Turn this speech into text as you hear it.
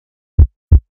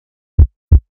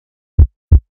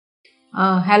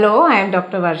Hello, I am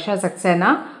Dr. Varsha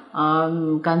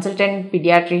Saxena, consultant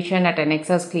pediatrician at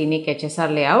Annexus Clinic,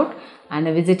 HSR Layout, and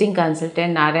a visiting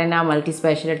consultant, Narayana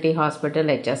Multispecialty Hospital,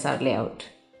 HSR Layout.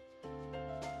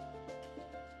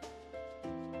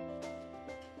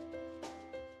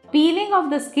 Peeling of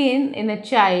the skin in a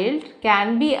child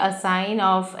can be a sign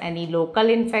of any local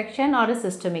infection or a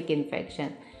systemic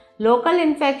infection. Local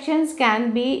infections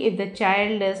can be if the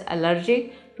child is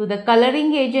allergic to the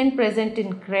coloring agent present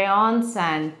in crayons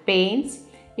and paints.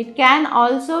 It can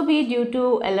also be due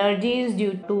to allergies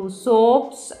due to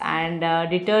soaps and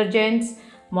detergents,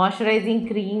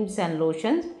 moisturizing creams and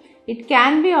lotions. It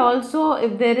can be also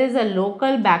if there is a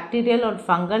local bacterial or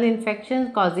fungal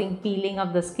infection causing peeling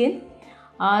of the skin.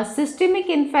 Systemic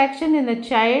infection in a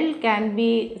child can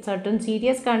be certain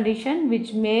serious condition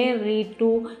which may lead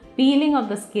to peeling of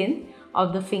the skin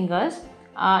of the fingers.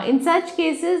 In such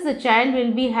cases, the child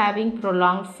will be having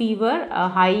prolonged fever, a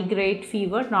high grade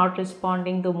fever, not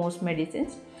responding to most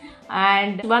medicines.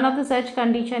 And one of the such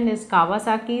condition is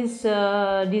Kawasaki's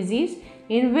disease,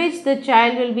 in which the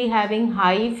child will be having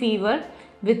high fever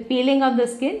with peeling of the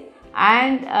skin,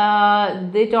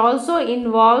 and it also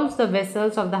involves the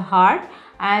vessels of the heart,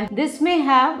 and this may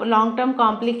have long-term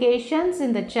complications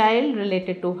in the child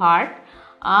related to heart.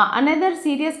 Another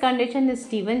serious condition is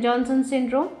Stevens-Johnson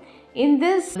syndrome. In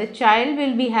this, the child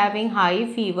will be having high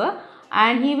fever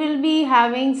and he will be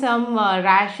having some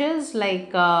rashes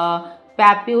like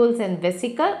papules and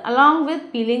vesicle along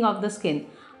with peeling of the skin.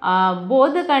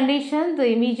 Both the conditions, the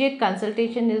immediate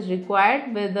consultation is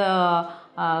required with a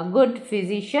good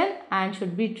physician and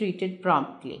should be treated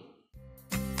promptly.